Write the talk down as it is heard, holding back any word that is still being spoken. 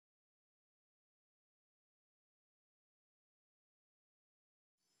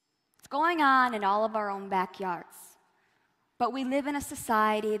going on in all of our own backyards. But we live in a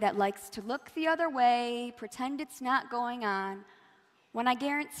society that likes to look the other way, pretend it's not going on, when I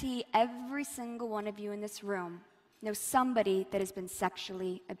guarantee every single one of you in this room knows somebody that has been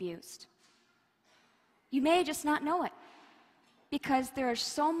sexually abused. You may just not know it, because there is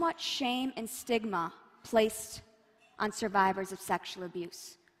so much shame and stigma placed on survivors of sexual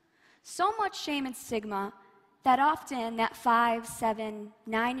abuse. So much shame and stigma that often that 5, 7,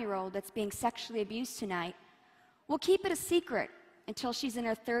 9-year-old that's being sexually abused tonight will keep it a secret until she's in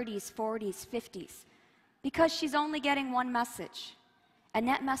her 30s, 40s, 50s, because she's only getting one message, and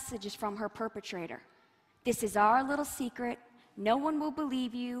that message is from her perpetrator. This is our little secret. No one will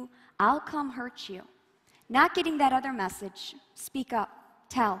believe you. I'll come hurt you. Not getting that other message, speak up,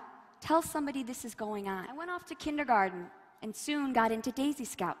 tell somebody this is going on. I went off to kindergarten and soon got into Daisy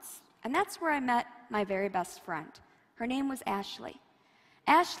Scouts, and that's where I met my very best friend. Her name was Ashley.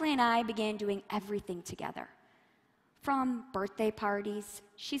 Ashley and I began doing everything together. From birthday parties,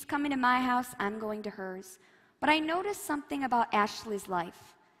 she's coming to my house, I'm going to hers. But I noticed something about Ashley's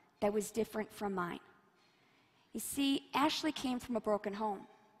life that was different from mine. You see, Ashley came from a broken home.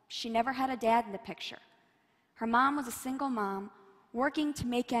 She never had a dad in the picture. Her mom was a single mom working to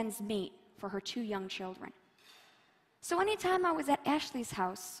make ends meet for her 2 young children. So anytime I was at Ashley's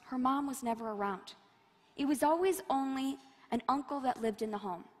house, her mom was never around. It was always only an uncle that lived in the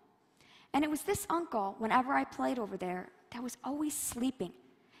home. And it was this uncle, whenever I played over there, that was always sleeping.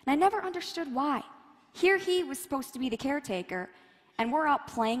 And I never understood why. Here he was supposed to be the caretaker, and we're out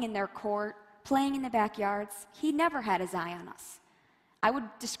playing in their court, playing in the backyards. He never had his eye on us. I would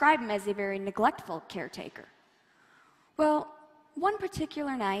describe him as a very neglectful caretaker. Well, one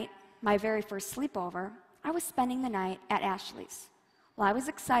particular night, my very first sleepover, I was spending the night at Ashley's. Well, I was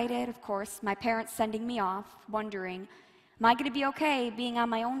excited, of course, my parents sending me off, wondering, am I going to be okay being on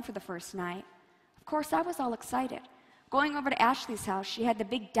my own for the first night? Of course, I was all excited. Going over to Ashley's house, she had the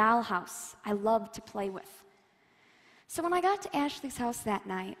big doll house I loved to play with. So when I got to Ashley's house that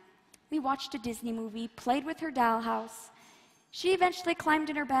night, we watched a Disney movie, played with her doll house. She eventually climbed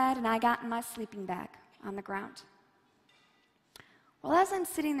in her bed, and I got in my sleeping bag on the ground. Well, as I'm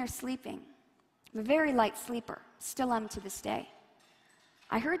sitting there sleeping, I'm a very light sleeper, still am to this day,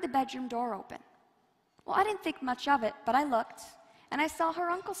 I heard the bedroom door open. Well, I didn't think much of it, but I looked, and I saw her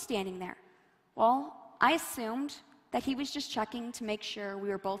uncle standing there. Well, I assumed that he was just checking to make sure we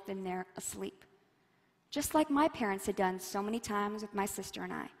were both in there asleep, just like my parents had done so many times with my sister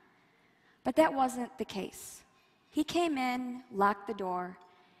and I. But that wasn't the case. He came in, locked the door,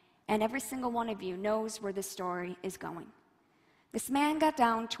 and every single one of you knows where this story is going. This man got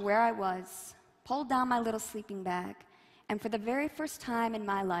down to where I was, pulled down my little sleeping bag, and for the very first time in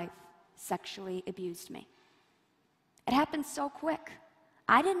my life, sexually abused me. It happened so quick.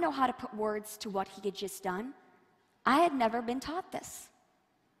 I didn't know how to put words to what he had just done. I had never been taught this.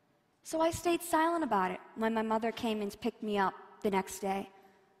 So I stayed silent about it when my mother came in to pick me up the next day.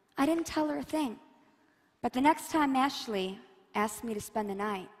 I didn't tell her a thing. But the next time Ashley asked me to spend the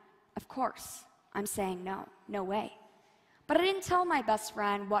night, of course, I'm saying no, no way. But I didn't tell my best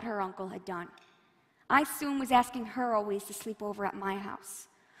friend what her uncle had done. I soon was asking her always to sleep over at my house.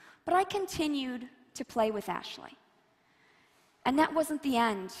 But I continued to play with Ashley. And that wasn't the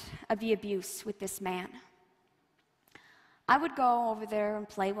end of the abuse with this man. I would go over there and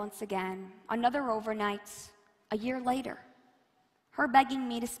play once again, another overnight, a year later, her begging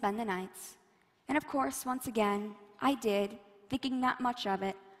me to spend the nights. And of course, once again, I did, thinking not much of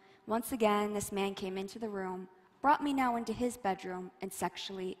it. Once again, this man came into the room, brought me now into his bedroom, and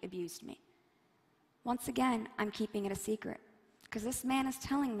sexually abused me. Once again, I'm keeping it a secret, because this man is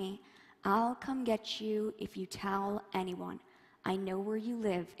telling me, I'll come get you if you tell anyone. I know where you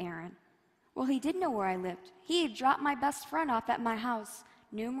live, Erin. Well, he did know where I lived. He had dropped my best friend off at my house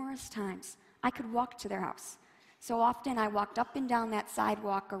numerous times. I could walk to their house. So often I walked up and down that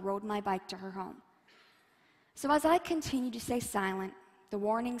sidewalk or rode my bike to her home. So as I continued to stay silent, the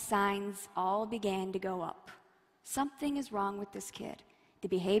warning signs all began to go up. Something is wrong with this kid. The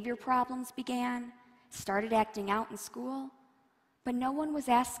behavior problems began, started acting out in school, but no one was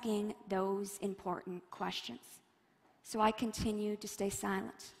asking those important questions. So I continued to stay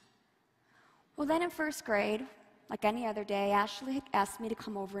silent. Well, then in first grade, like any other day, Ashley had asked me to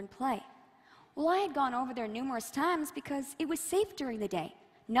come over and play. Well, I had gone over there numerous times because it was safe during the day.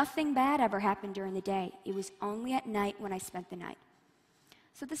 Nothing bad ever happened during the day. It was only at night when I spent the night.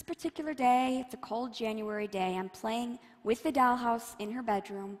 So this particular day, it's a cold January day, I'm playing with the dollhouse in her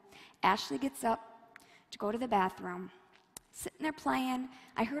bedroom. Ashley gets up to go to the bathroom. Sitting there playing,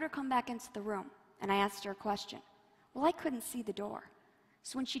 I heard her come back into the room, and I asked her a question. Well, I couldn't see the door.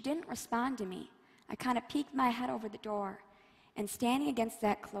 So when she didn't respond to me, I kind of peeked my head over the door, and standing against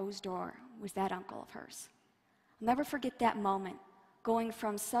that closed door was that uncle of hers. I'll never forget that moment, going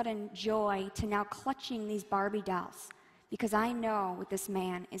from sudden joy to now clutching these Barbie dolls, because I know what this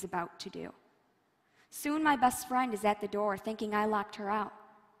man is about to do. Soon my best friend is at the door thinking I locked her out,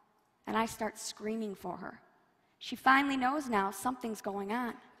 and I start screaming for her. She finally knows now something's going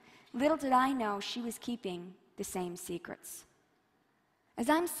on. Little did I know she was keeping the same secrets. As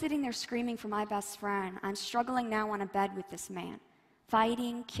I'm sitting there screaming for my best friend, I'm struggling now on a bed with this man,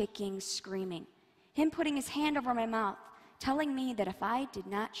 fighting, kicking, screaming, him putting his hand over my mouth, telling me that if I did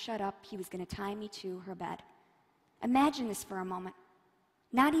not shut up, he was going to tie me to her bed. Imagine this for a moment.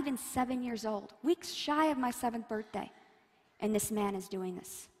 Not even 7 years old, weeks shy of my 7th birthday, and this man is doing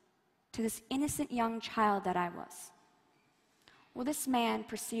this to this innocent young child that I was. Well, this man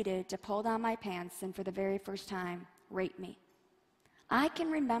proceeded to pull down my pants and for the very first time, rape me. I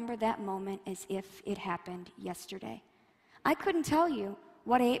can remember that moment as if it happened yesterday. I couldn't tell you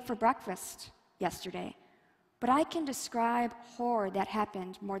what I ate for breakfast yesterday, but I can describe horror that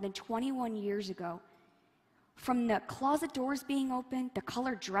happened more than 21 years ago. From the closet doors being opened, the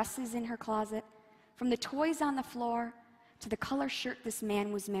colored dresses in her closet, from the toys on the floor, to the color shirt this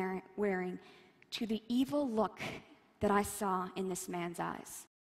man was wearing, to the evil look that I saw in this man's eyes.